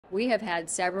We have had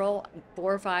several,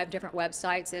 4 or 5 different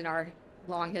websites in our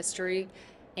long history,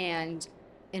 and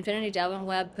Infinity Dental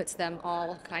Web puts them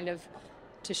all kind of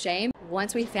to shame.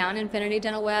 Once we found Infinity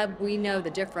Dental Web, we know the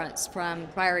difference from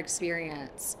prior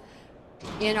experience.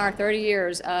 In our 30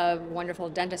 years of wonderful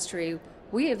dentistry,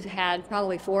 we have had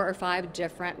probably 4 or 5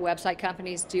 different website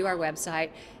companies do our website,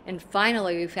 and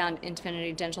finally we found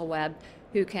Infinity Dental Web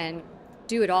who can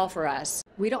do it all for us.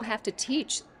 We don't have to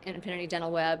teach Infinity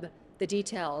Dental Web the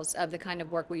details of the kind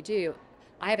of work we do.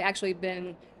 I have actually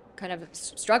been kind of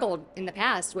struggled in the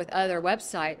past with other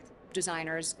website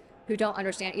designers who don't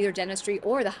understand either dentistry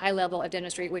or the high level of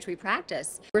dentistry which we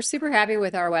practice. We're super happy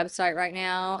with our website right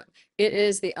now. It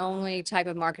is the only type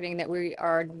of marketing that we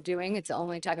are doing. It's the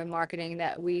only type of marketing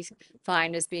that we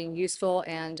find as being useful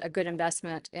and a good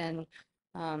investment in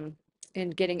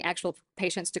getting actual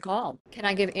patients to call. Can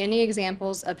I give any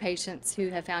examples of patients who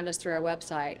have found us through our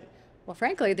website? Well,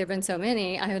 frankly, there have been so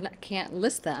many, I can't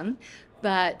list them,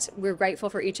 but we're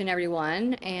grateful for each and every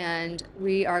one, and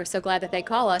we are so glad that they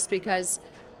call us, because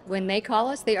when they call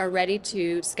us, they are ready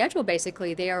to schedule.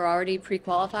 Basically, they are already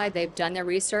pre-qualified. They've done their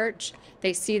research.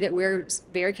 They see that we're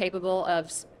very capable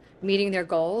of meeting their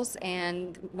goals,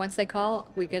 and once they call,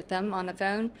 we get them on the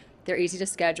phone. They're easy to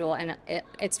schedule, and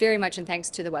it's very much in thanks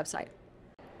to the website.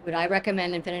 Would I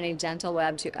recommend Infinity Dental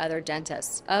Web to other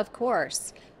dentists? Of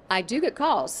course. I do get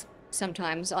calls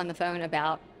sometimes on the phone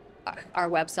about our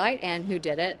website and who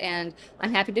did it, and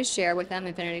I'm happy to share with them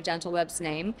Infinity Dental Web's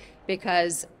name,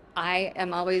 because I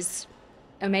am always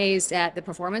amazed at the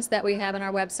performance that we have on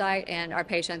our website, and our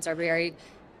patients are very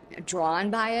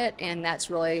drawn by it, and that's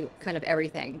really kind of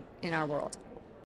everything in our world.